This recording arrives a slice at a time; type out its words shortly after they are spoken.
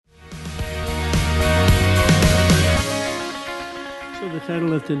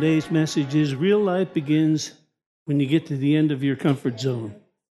title of today's message is Real Life Begins When You Get to the End of Your Comfort Zone.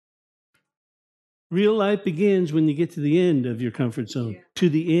 Real life begins when you get to the end of your comfort zone, to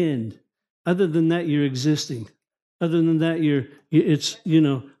the end. Other than that, you're existing. Other than that,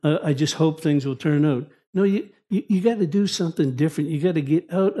 I just hope things will turn out. No, you got to do something different. You got to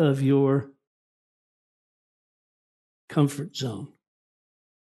get out of your comfort zone.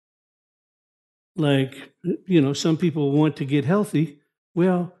 Like, some people want to get healthy.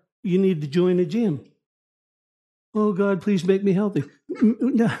 Well, you need to join a gym. Oh, God, please make me healthy.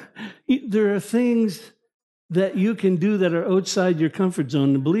 No, there are things that you can do that are outside your comfort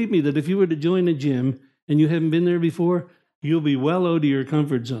zone. And believe me that if you were to join a gym and you haven't been there before, you'll be well out of your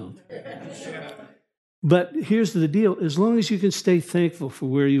comfort zone. But here's the deal. As long as you can stay thankful for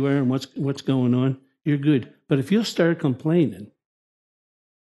where you are and what's going on, you're good. But if you'll start complaining,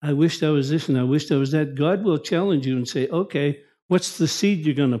 I wish I was this and I wish I was that, God will challenge you and say, okay, what's the seed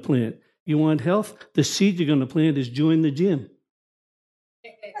you're going to plant? You want health? The seed you're going to plant is join the gym.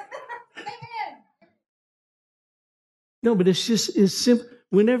 No, but it's simple.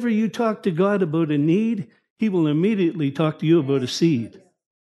 Whenever you talk to God about a need, He will immediately talk to you about a seed.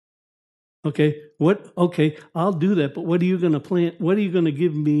 Okay, I'll do that, but what are you going to plant? What are you going to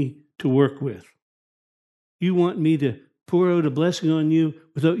give me to work with? You want me to pour out a blessing on you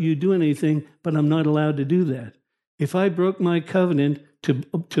without you doing anything, but I'm not allowed to do that. If I broke my covenant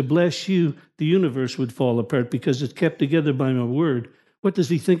to bless you, the universe would fall apart because it's kept together by my word. What does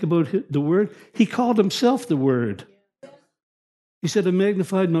He think about the word? He called Himself the Word. He said, I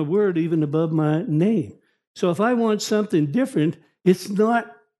magnified my word even above my name. So if I want something different, it's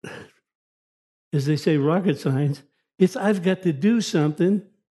not, as they say, rocket science. It's I've got to do something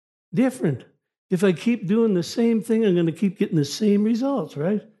different. If I keep doing the same thing, I'm going to keep getting the same results,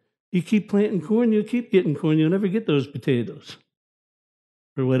 right? You keep planting corn, you'll keep getting corn. You'll never get those potatoes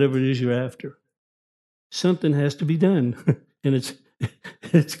or whatever it is you're after. Something has to be done, and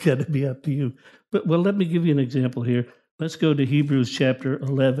it's got to be up to you. But, let me give you an example here. Let's go to Hebrews chapter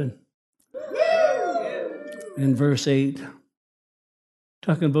 11 and verse 8,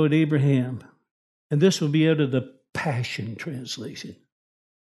 talking about Abraham. And this will be out of the Passion Translation.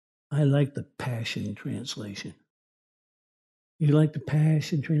 I like the Passion Translation. You like the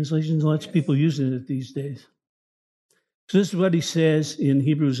Passion Translation? Lots of people using it these days. So this is what he says in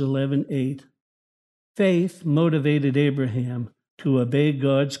Hebrews 11:8. Faith motivated Abraham to obey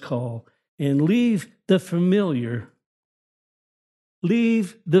God's call and leave the familiar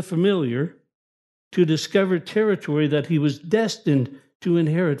to discover territory that he was destined to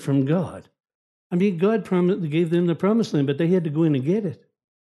inherit from God. I mean, God gave them the promised land, but they had to go in and get it.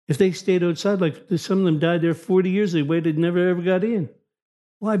 If they stayed outside, like some of them died there 40 years, they waited, never ever got in.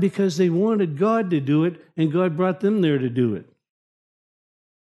 Why? Because they wanted God to do it, and God brought them there to do it.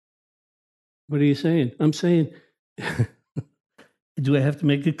 What are you saying? I'm saying, do I have to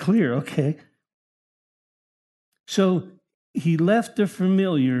make it clear? Okay. So he left the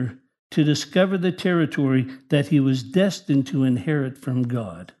familiar to discover the territory that he was destined to inherit from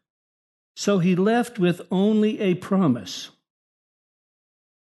God. So he left with only a promise,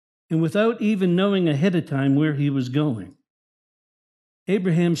 and without even knowing ahead of time where he was going.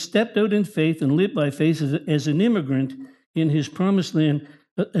 Abraham stepped out in faith and lived by faith as an immigrant in his promised land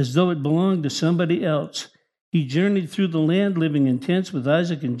as though it belonged to somebody else. He journeyed through the land living in tents with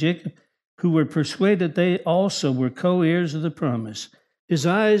Isaac and Jacob, who were persuaded they also were co-heirs of the promise. His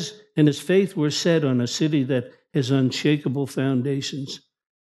eyes and his faith were set on a city that has unshakable foundations,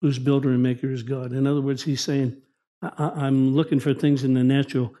 whose builder and maker is God. In other words, he's saying, I'm looking for things in the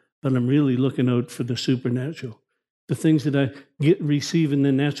natural, but I'm really looking out for the supernatural. The things that I receive in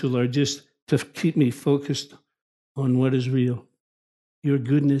the natural are just to keep me focused on what is real. Your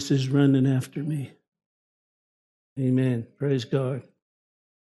goodness is running after me. Amen. Praise God.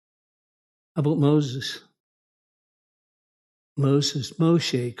 How about Moses?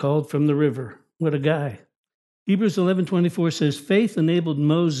 Moshe, called from the river. What a guy. Hebrews 11:24 says, faith enabled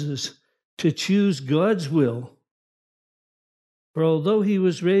Moses to choose God's will. For although he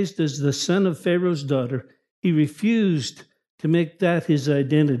was raised as the son of Pharaoh's daughter, he refused to make that his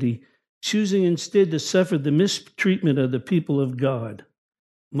identity, choosing instead to suffer the mistreatment of the people of God.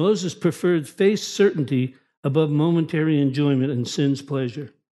 Moses preferred faith's certainty above momentary enjoyment and sin's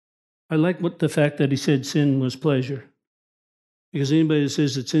pleasure. I like the fact that he said sin was pleasure. Because anybody that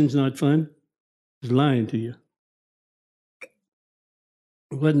says that sin's not fun is lying to you. If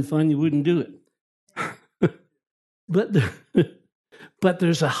it wasn't fun, you wouldn't do it. But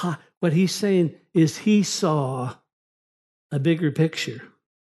there's what he's saying is he saw a bigger picture.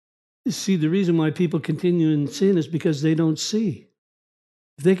 You see, the reason why people continue in sin is because they don't see.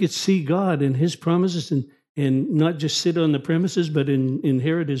 if they could see God and his promises and not just sit on the premises, but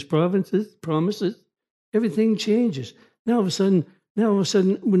inherit his promises, everything changes. Now all of a sudden,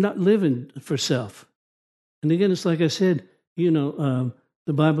 we're not living for self. And again, it's like I said, the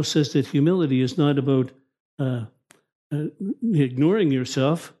Bible says that humility is not about ignoring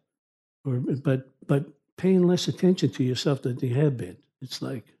yourself, but paying less attention to yourself than you have been. It's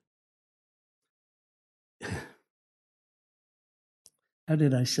like, how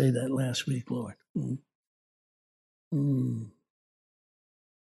did I say that last week, Lord?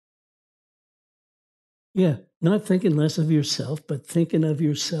 Yeah, not thinking less of yourself, but thinking of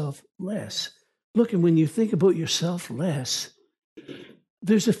yourself less. Look, and when you think about yourself less,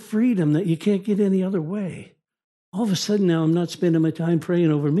 there's a freedom that you can't get any other way. All of a sudden now I'm not spending my time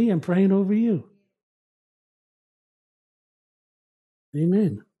praying over me, I'm praying over you.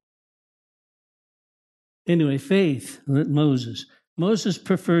 Amen. Anyway, faith, Moses. Moses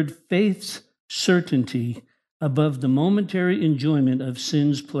preferred faith's certainty above the momentary enjoyment of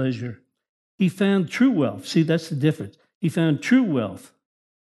sin's pleasure. He found true wealth. See, that's the difference. He found true wealth.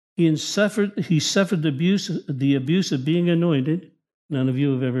 He suffered the abuse of being anointed. None of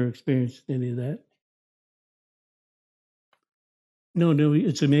you have ever experienced any of that. No,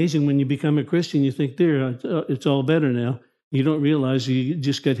 it's amazing when you become a Christian, you think, it's all better now. You don't realize you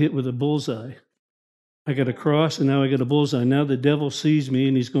just got hit with a bullseye. I got a cross and now I got a bullseye. Now the devil sees me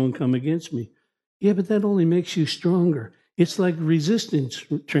and he's going to come against me. Yeah, but that only makes you stronger. It's like resistance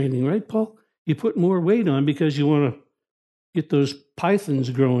training, right, Paul? You put more weight on because you want to get those pythons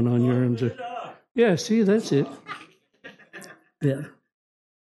growing on your arms. Yeah, see, that's it. Yeah.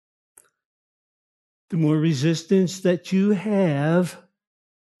 The more resistance that you have,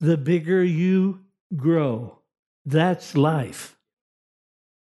 the bigger you grow. That's life.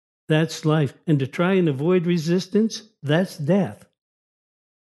 That's life. And to try and avoid resistance, that's death.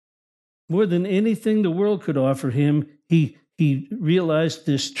 More than anything the world could offer him, he realized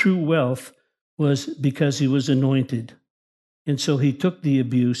this true wealth was because he was anointed. And so he took the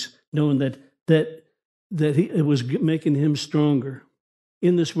abuse, knowing that it was making him stronger.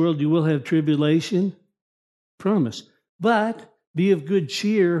 In this world you will have tribulation, promise. But be of good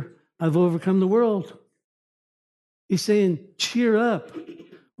cheer, I've overcome the world. He's saying, cheer up.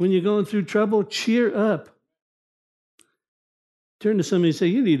 When you're going through trouble, cheer up. Turn to somebody and say,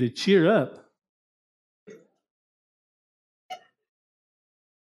 you need to cheer up.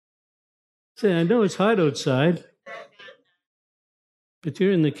 Say, I know it's hot outside, but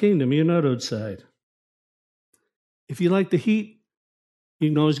you're in the kingdom. You're not outside. If you like the heat, you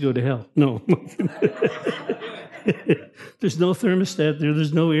can always go to hell. No. There's no thermostat there.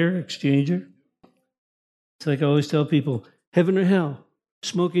 There's no air exchanger. It's like I always tell people, heaven or hell,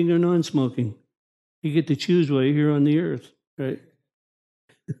 smoking or non-smoking. You get to choose while you're here on the earth, right?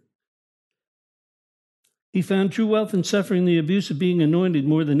 He found true wealth in suffering the abuse of being anointed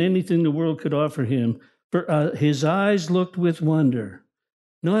more than anything the world could offer him. For his eyes looked with wonder,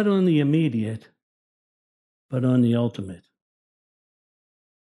 not on the immediate, but on the ultimate.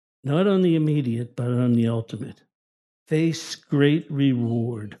 Not on the immediate, but on the ultimate. Face great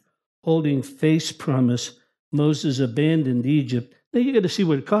reward. Holding face promise, Moses abandoned Egypt. Now you got to see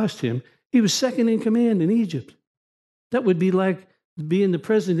what it cost him. He was second in command in Egypt. That would be like being the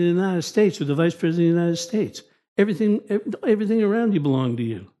president of the United States or the vice president of the United States. Everything around you belonged to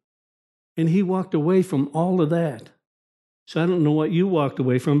you. And he walked away from all of that. So I don't know what you walked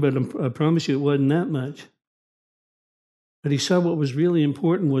away from, but I promise you it wasn't that much. But he saw what was really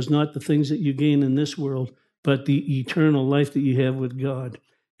important was not the things that you gain in this world, but the eternal life that you have with God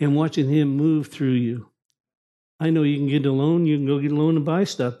and watching him move through you. I know you can get a loan, you can go get a loan and buy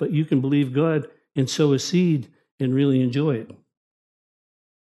stuff, but you can believe God and sow a seed and really enjoy it.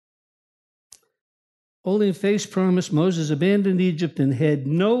 Holding face promise, Moses abandoned Egypt and had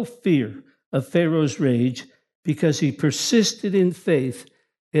no fear of Pharaoh's rage because he persisted in faith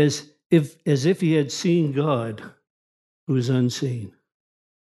as if he had seen God who is unseen.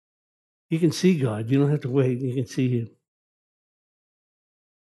 You can see God. You don't have to wait. You can see him.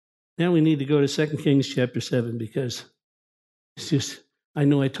 Now we need to go to 2 Kings chapter 7 because it's just, I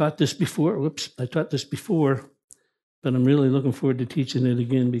know I taught this before. I taught this before, but I'm really looking forward to teaching it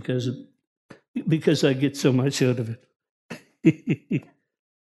again because I get so much out of it.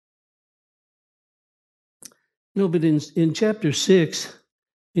 No, but in chapter 6,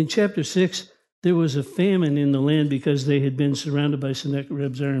 there was a famine in the land because they had been surrounded by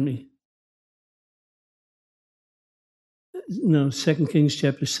Sennacherib's army. No, 2 Kings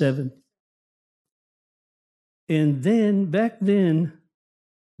chapter 7. And then, back then,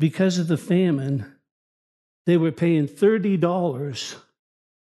 because of the famine, they were paying $30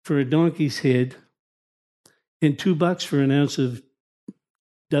 for a donkey's head and $2 for an ounce of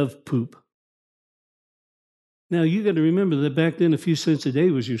dove poop. Now, you got to remember that back then, a few cents a day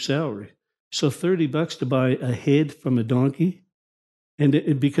was your salary. So $30 to buy a head from a donkey.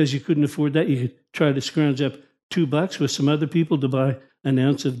 And because you couldn't afford that, you could try to scrounge up $2 with some other people to buy an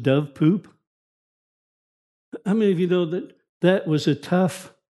ounce of dove poop. How many of you know that that was a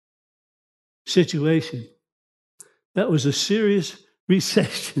tough situation? That was a serious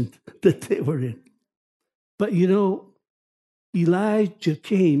recession that they were in. But you know, Elisha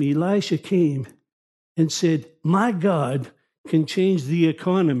came and said, my God can change the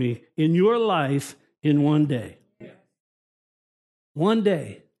economy in your life in one day. One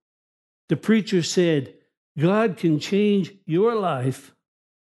day. The preacher said, God can change your life.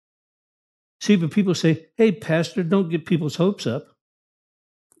 See, but people say, hey, pastor, don't get people's hopes up.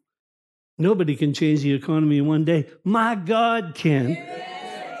 Nobody can change the economy in one day. My God can.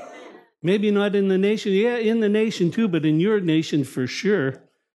 Maybe not in the nation. Yeah, in the nation too, but in your nation for sure.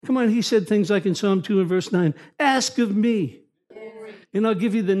 Come on, he said things like in Psalm 2 and verse 9, ask of me, and I'll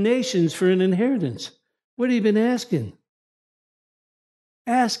give you the nations for an inheritance. What have you been asking?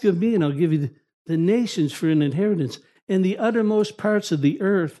 Ask of me, and I'll give you the nations for an inheritance, and the uttermost parts of the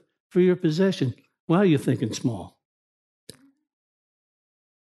earth for your possession. Wow, you're thinking small.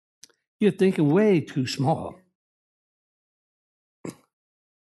 You're thinking way too small.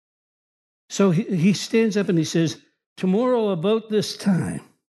 So he stands up and he says, tomorrow about this time,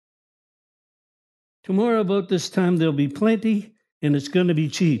 there'll be plenty, and it's going to be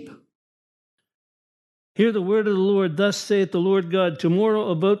cheap. Hear the word of the Lord. Thus saith the Lord God, tomorrow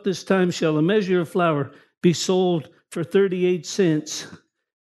about this time shall a measure of flour be sold for 38 cents,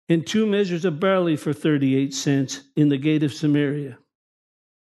 and 2 measures of barley for 38 cents in the gate of Samaria.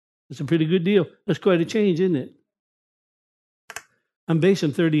 That's a pretty good deal. That's quite a change, isn't it? I'm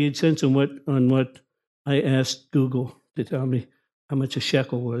basing 38 cents on what I asked Google to tell me how much a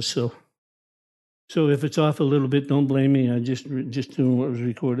shekel was. So if it's off a little bit, don't blame me. I just doing what was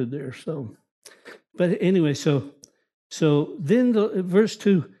recorded there. So, but anyway, so then verse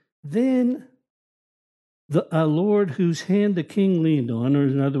 2, then a Lord whose hand the king leaned on, or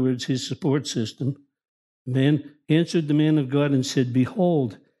in other words, his support system, man answered the man of God and said,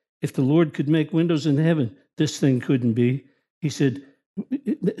 behold, if the Lord could make windows in heaven, this thing couldn't be. He said,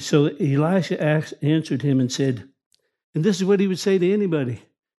 so Elisha answered him and said, and this is what he would say to anybody.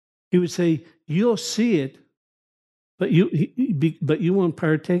 He would say, you'll see it, but you won't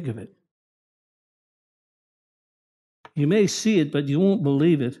partake of it. You may see it, but you won't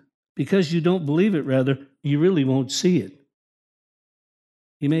believe it. Because you don't believe it, rather, you really won't see it.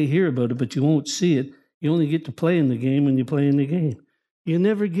 You may hear about it, but you won't see it. You only get to play in the game when you play in the game. You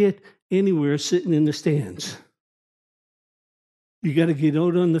never get anywhere sitting in the stands. You got to get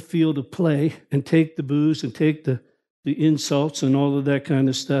out on the field to play and take the booze and take the insults and all of that kind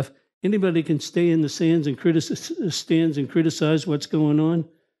of stuff. Anybody can stay in the stands and criticize what's going on,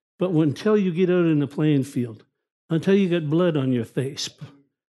 but until you get out in the playing field, until you got blood on your face,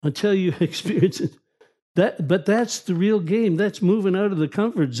 until you experience it, but that's the real game. That's moving out of the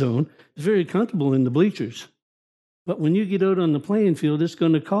comfort zone. It's very comfortable in the bleachers. But when you get out on the playing field, it's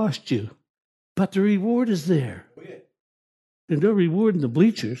going to cost you. But the reward is there. There's no reward in the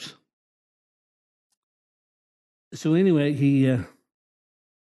bleachers. So anyway, he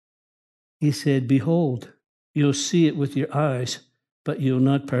said, behold, you'll see it with your eyes, but you'll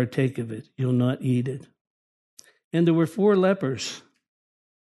not partake of it. You'll not eat it. And there were 4 leprous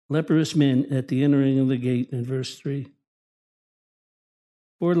men at the entering of the gate in verse 3.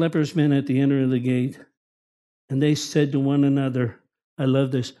 4 leprous men at the entering of the gate. And they said to one another, I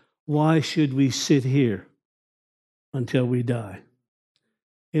love this, why should we sit here until we die?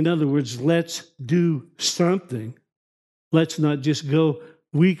 In other words, let's do something. Let's not just go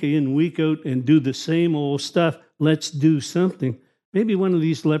week in, week out and do the same old stuff. Let's do something. Maybe one of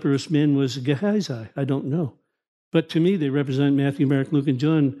these leprous men was Gehazi. I don't know. But to me, they represent Matthew, Mark, Luke, and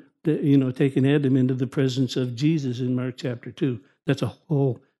John, taking Adam into the presence of Jesus in Mark chapter 2. That's a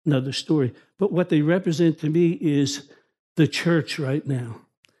whole another story. But what they represent to me is the church right now,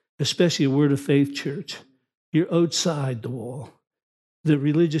 especially a Word of Faith church. You're outside the wall. The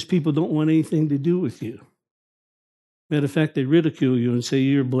religious people don't want anything to do with you. Matter of fact, they ridicule you and say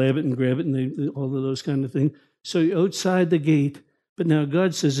you're blab it and grab it and all of those kind of things. So you're outside the gate, but now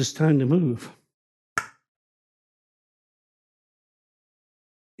God says it's time to move.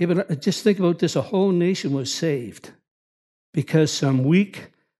 Yeah, but just think about this. A whole nation was saved because some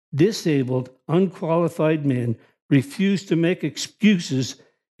weak, disabled, unqualified men refused to make excuses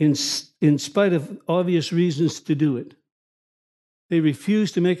in spite of obvious reasons to do it. They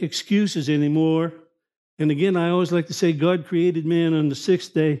refuse to make excuses anymore. And again, I always like to say God created man on the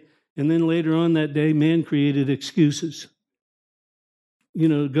sixth day, and then later on that day, man created excuses. You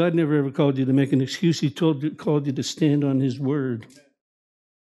know, God never ever called you to make an excuse. He called you to stand on his word.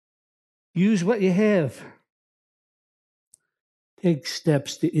 Use what you have. Take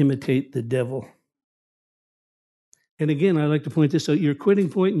steps to imitate the devil. And again, I like to point this out. Your quitting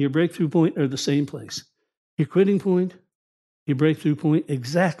point and your breakthrough point are the same place. Your quitting point, your breakthrough point,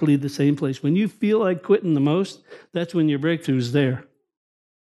 exactly the same place. When you feel like quitting the most, that's when your breakthrough is there.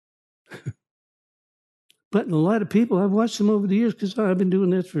 But in a lot of people, I've watched them over the years because I've been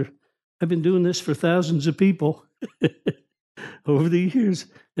doing this for thousands of people over the years,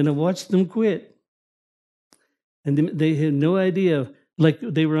 and I watched them quit. And they had no idea, like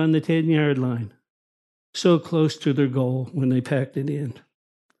they were on the 10-yard line, so close to their goal when they packed it in.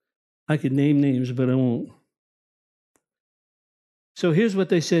 I could name names, but I won't. So here's what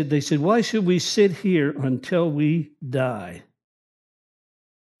they said. They said, why should we sit here until we die?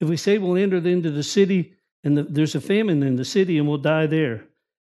 If we say we'll enter into the city, and there's a famine in the city, and we'll die there.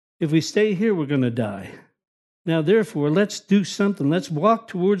 If we stay here, we're going to die. Now, therefore, let's do something. Let's walk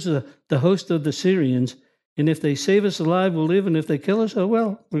towards the host of the Syrians, and if they save us alive, we'll live, and if they kill us, oh,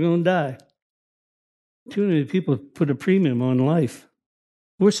 well, we're going to die. Too many people put a premium on life.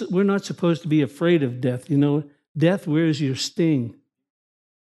 We're not supposed to be afraid of death. You know, death wears your sting.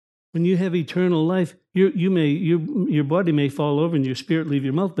 When you have eternal life, your body may fall over and your spirit leave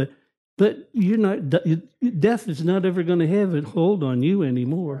your mouth, but you're not. Death is not ever going to have a hold on you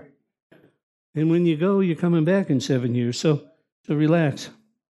anymore. And when you go, you're coming back in 7 years. So relax.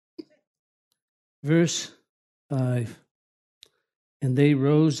 Verse 5. And they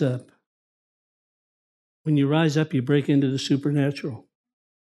rose up. When you rise up, you break into the supernatural.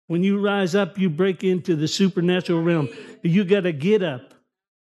 When you rise up, you break into the supernatural realm. You got to get up.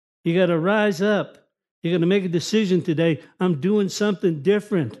 You got to rise up. You got to make a decision today. I'm doing something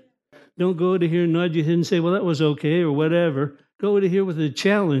different. Don't go to here and nod your head and say, well, that was okay or whatever. Go to here with a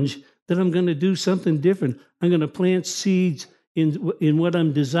challenge that I'm going to do something different. I'm going to plant seeds in what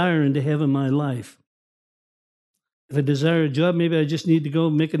I'm desiring to have in my life. If I desire a job, maybe I just need to go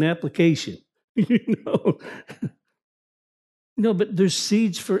make an application. You know? No, but there's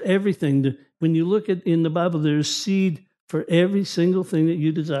seeds for everything. When you look at in the Bible, there's seed for every single thing that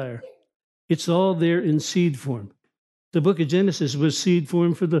you desire. It's all there in seed form. The book of Genesis was seed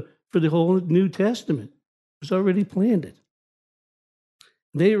form for the whole New Testament. It was already planted.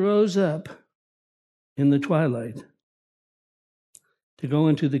 They rose up in the twilight to go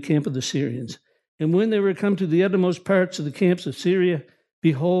into the camp of the Syrians. And when they were come to the uttermost parts of the camps of Syria,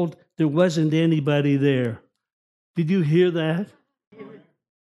 behold, there wasn't anybody there. Did you hear that?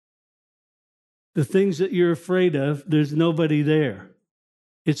 The things that you're afraid of, there's nobody there.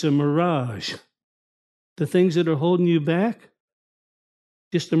 It's a mirage. The things that are holding you back,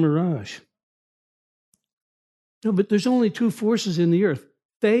 just a mirage. No, but there's only two forces in the earth,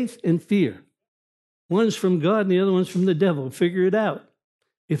 faith and fear. One's from God and the other one's from the devil. Figure it out.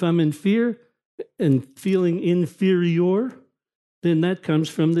 If I'm in fear and feeling inferior, then that comes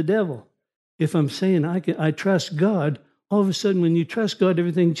from the devil. If I'm saying I trust God, all of a sudden when you trust God,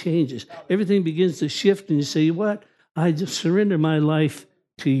 everything changes. Everything begins to shift and you say, what? I just surrender my life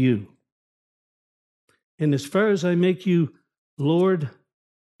to you. And as far as I make you Lord,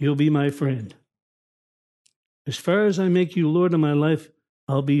 you'll be my friend. As far as I make you Lord of my life,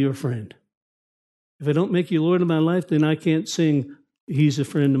 I'll be your friend. If I don't make you Lord of my life, then I can't sing, he's a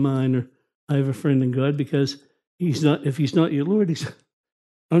friend of mine, or I have a friend in God, because if he's not your Lord,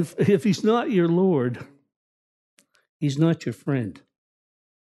 if he's not your Lord, he's not your friend.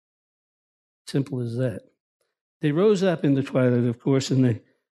 Simple as that. They rose up in the twilight, of course, and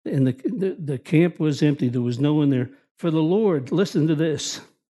the camp was empty. There was no one there. For the Lord, listen to this.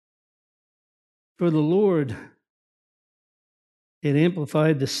 For the Lord, it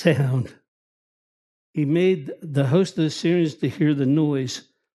amplified the sound. He made the host of the Syrians to hear the noise,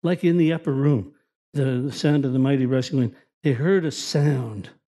 like in the upper room, the sound of the mighty rushing wind. They heard a sound,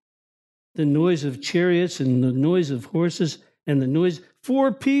 the noise of chariots and the noise of horses and the noise,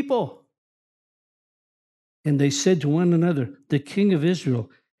 4 people. And they said to one another, the king of Israel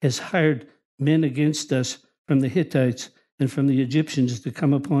has hired men against us from the Hittites and from the Egyptians to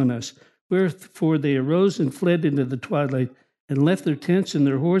come upon us. Wherefore they arose and fled into the twilight and left their tents and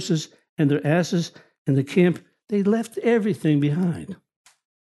their horses and their asses and the camp. They left everything behind.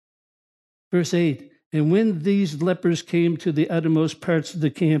 Verse 8, and when these lepers came to the uttermost parts of the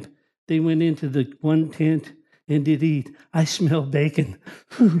camp, they went into the one tent and did eat. I smell bacon.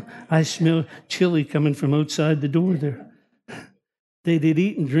 I smell chili coming from outside the door there. They did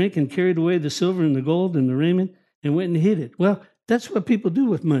eat and drink and carried away the silver and the gold and the raiment and went and hid it. Well, that's what people do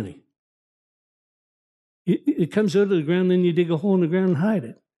with money. It comes out of the ground, then you dig a hole in the ground and hide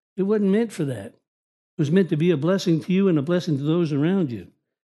it. It wasn't meant for that. It was meant to be a blessing to you and a blessing to those around you.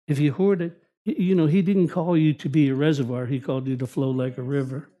 If you hoard it, you know, he didn't call you to be a reservoir. He called you to flow like a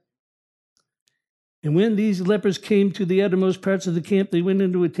river. And when these lepers came to the uttermost parts of the camp, they went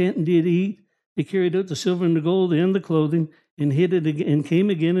into a tent and did eat. They carried out the silver and the gold and the clothing and hid it again, and came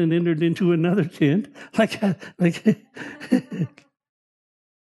again and entered into another tent.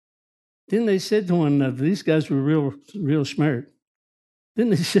 Then they said to one another, these guys were real smart. Then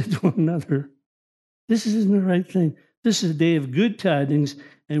they said to one another, this isn't the right thing. This is a day of good tidings,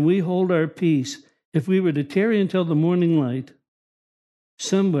 and we hold our peace. If we were to tarry until the morning light,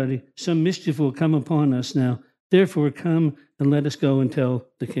 some mischief will come upon us now. Therefore, come and let us go and tell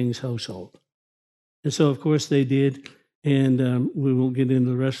the king's household. And so, of course, they did. And we won't get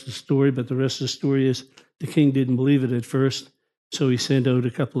into the rest of the story, but the rest of the story is the king didn't believe it at first. So he sent out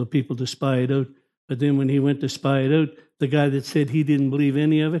a couple of people to spy it out. But then when he went to spy it out, the guy that said he didn't believe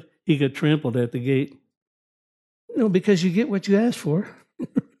any of it, he got trampled at the gate. No, because you get what you ask for.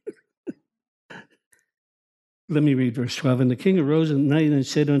 Let me read verse 12. And the king arose at night and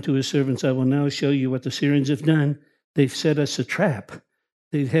said unto his servants, I will now show you what the Syrians have done. They've set us a trap.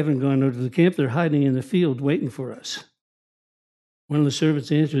 They haven't gone out to the camp. They're hiding in the field waiting for us. One of the servants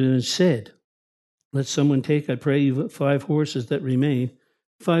answered and said, let someone take, I pray you, 5 horses that remain.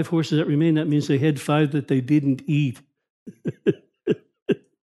 5 horses that remain, that means they had 5 that they didn't eat.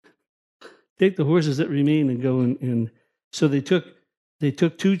 Take the horses that remain and go and so they took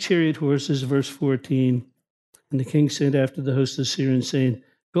 2 chariot horses, verse 14. And the king sent after the host of the Syrians, saying,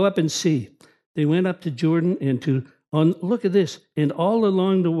 go up and see. They went up to Jordan and look at this, and all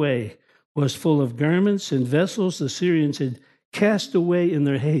along the way was full of garments and vessels the Syrians had cast away in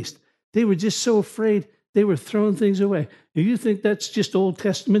their haste. They were just so afraid they were throwing things away. Do you think that's just Old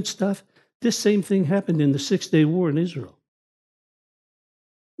Testament stuff? This same thing happened in the 6-day war in Israel.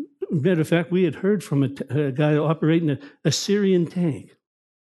 Matter of fact, we had heard from a guy operating a Syrian tank.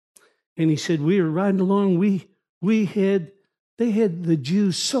 And he said, we were riding along, they had the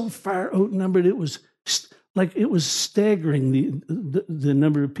Jews so far outnumbered, it was staggering the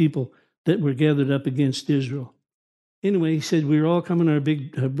number of people that were gathered up against Israel. Anyway, he said, we were all coming, our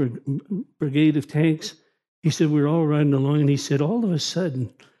big brigade of tanks. He said, we were all riding along, and he said, all of a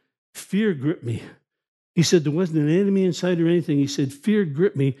sudden, fear gripped me. He said, there wasn't an enemy in sight or anything. He said, fear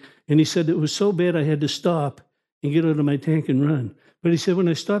gripped me, and he said, it was so bad I had to stop and get out of my tank and run. But he said, when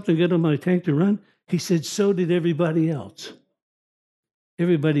I stopped and got out of my tank to run, he said, so did everybody else.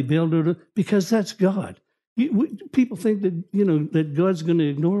 Everybody bailed out because that's God. People think that, that God's going to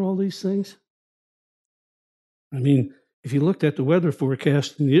ignore all these things. I mean, if you looked at the weather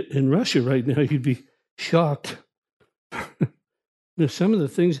forecast in Russia right now, you'd be shocked. Some of the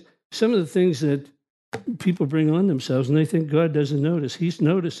things that people bring on themselves, and they think God doesn't notice. He's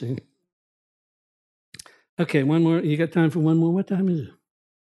noticing. Okay, one more. You got time for one more? What time is it?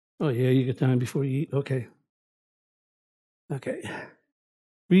 Oh, yeah, you got time before you eat. Okay.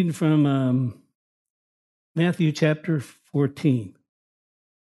 Reading from Matthew chapter 14.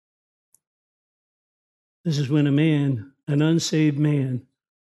 This is when an unsaved man,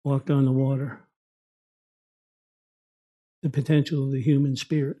 walked on the water. The potential of the human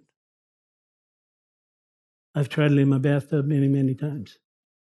spirit. I've tried it in my bathtub many, many times.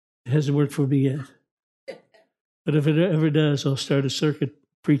 It hasn't worked for me yet. But if it ever does, I'll start a circuit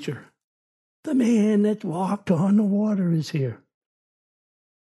preacher. The man that walked on the water is here.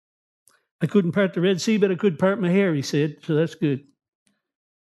 I couldn't part the Red Sea, but I could part my hair, he said, so that's good.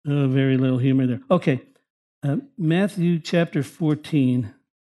 Oh, very little humor there. Okay, Matthew chapter 14.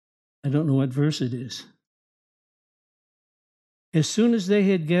 I don't know what verse it is. As soon as they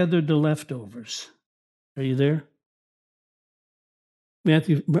had gathered the leftovers. Are you there?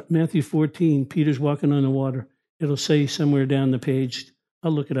 Matthew 14, Peter's walking on the water. It'll say somewhere down the page.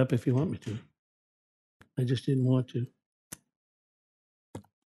 I'll look it up if you want me to. I just didn't want to.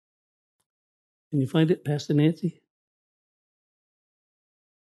 Can you find it, Pastor Nancy?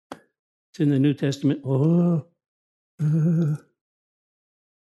 It's in the New Testament.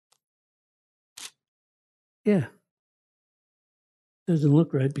 Yeah. Doesn't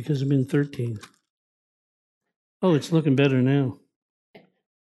look right because I'm in 13. Oh, it's looking better now.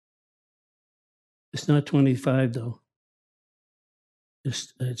 It's not 25, though.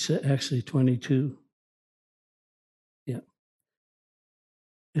 It's actually 22. Yeah.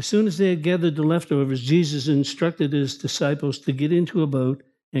 As soon as they had gathered the leftovers, Jesus instructed his disciples to get into a boat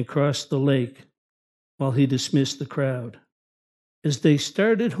and cross the lake while he dismissed the crowd. As they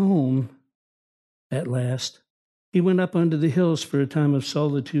started home at last, he went up unto the hills for a time of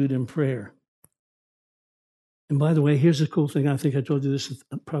solitude and prayer. And by the way, here's a cool thing. I think I told you this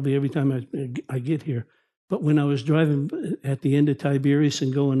probably every time I get here. But when I was driving at the end of Tiberias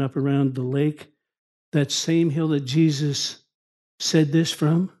and going up around the lake, that same hill that Jesus said this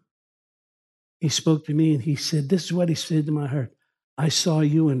from, he spoke to me and he said, this is what he said to my heart. I saw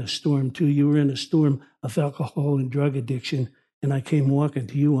you in a storm too. You were in a storm of alcohol and drug addiction, and I came walking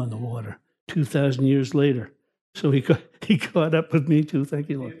to you on the water 2,000 years later. So he caught up with me too. Thank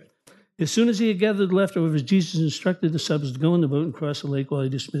you, Lord. As soon as he had gathered the leftovers, Jesus instructed the disciples to go in the boat and cross the lake while he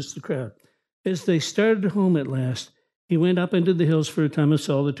dismissed the crowd. As they started home at last, he went up into the hills for a time of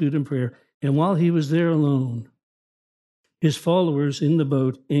solitude and prayer. And while he was there alone, his followers in the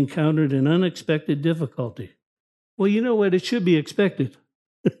boat encountered an unexpected difficulty. Well, you know what? It should be expected.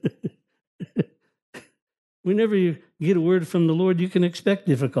 Whenever you get a word from the Lord, you can expect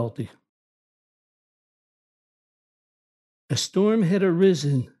difficulty. A storm had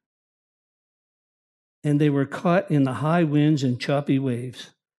arisen, and they were caught in the high winds and choppy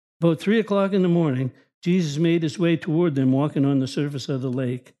waves. About 3 o'clock in the morning, Jesus made his way toward them, walking on the surface of the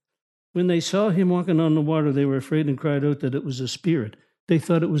lake. When they saw him walking on the water, they were afraid and cried out that it was a spirit. They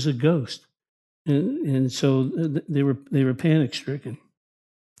thought it was a ghost. And so they were panic-stricken.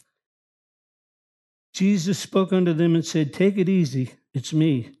 Jesus spoke unto them and said, "Take it easy. It's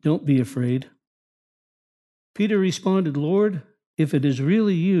me. Don't be afraid." Peter responded, "Lord, if it is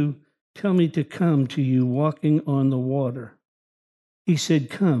really you, tell me to come to you walking on the water." He said,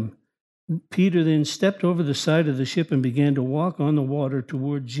 "Come." Peter then stepped over the side of the ship and began to walk on the water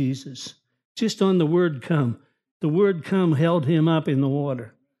toward Jesus. Just on the word come. The word come held him up in the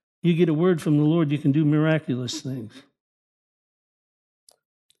water. You get a word from the Lord, you can do miraculous things.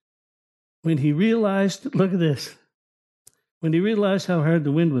 When he realized, look at this, when he realized how hard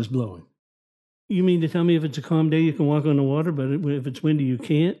the wind was blowing. You mean to tell me if it's a calm day, you can walk on the water, but if it's windy, you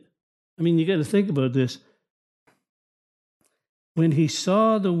can't? I mean, you got to think about this. When he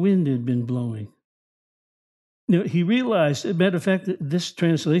saw the wind had been blowing, he realized, as a matter of fact, this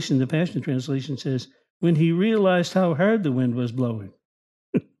translation, the Passion Translation says, when he realized how hard the wind was blowing.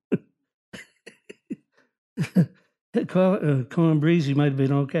 Calm breeze, he might have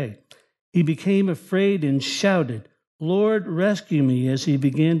been okay. He became afraid and shouted, "Lord, rescue me," as he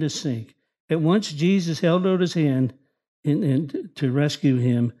began to sink. At once Jesus held out his hand to rescue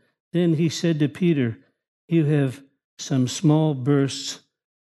him. Then he said to Peter, "You have some small bursts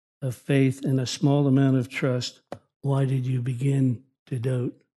of faith and a small amount of trust. Why did you begin to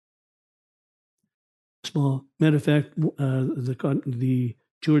doubt?" Small. Matter of fact, the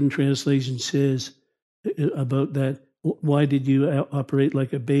Jordan translation says about that, why did you operate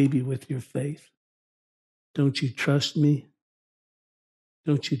like a baby with your faith? Don't you trust me?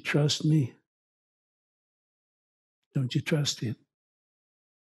 Don't you trust me? Don't you trust him?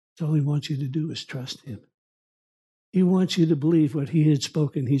 That's all he wants you to do is trust him. He wants you to believe what he had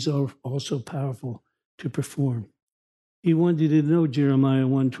spoken. He's also powerful to perform. He wanted you to know Jeremiah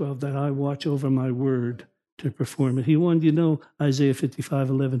 1:12, that I watch over my word to perform it. He wanted you to know Isaiah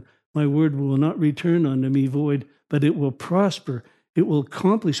 55:11, my word will not return unto me void, but it will prosper. It will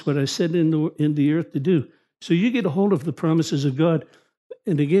accomplish what I set in the earth to do. So you get a hold of the promises of God.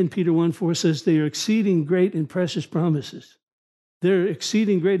 And again, Peter 1:4 says they are exceeding great and precious promises. They're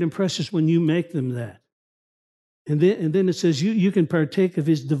exceeding great and precious when you make them that. And then it says you can partake of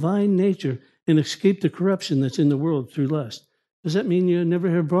his divine nature and escape the corruption that's in the world through lust. Does that mean you never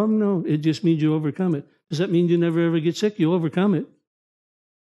have a problem? No, it just means you overcome it. Does that mean you never ever get sick? You overcome it.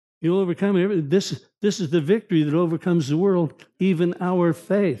 You overcome it. This is the victory that overcomes the world, even our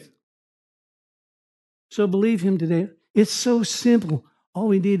faith. So believe him today. It's so simple. All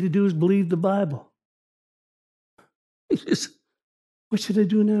we need to do is believe the Bible. What should I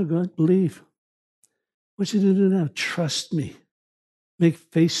do now, God? Believe. What should I do now? Trust me. Make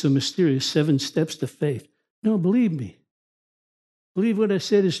faith so mysterious, 7 steps to faith. No, believe me. Believe what I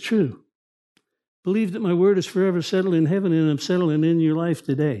said is true. Believe that my word is forever settled in heaven and I'm settling in your life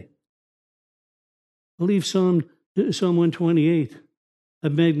today. Believe Psalm 128.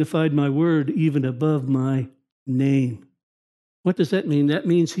 I've magnified my word even above my name. What does that mean? That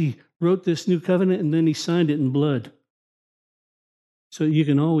means he wrote this new covenant and then he signed it in blood. So you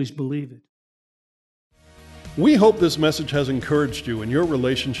can always believe it. We hope this message has encouraged you in your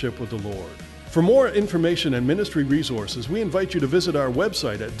relationship with the Lord. For more information and ministry resources, we invite you to visit our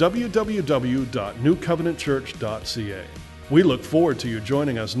website at www.newcovenantchurch.ca. We look forward to you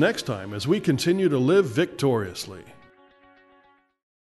joining us next time as we continue to live victoriously.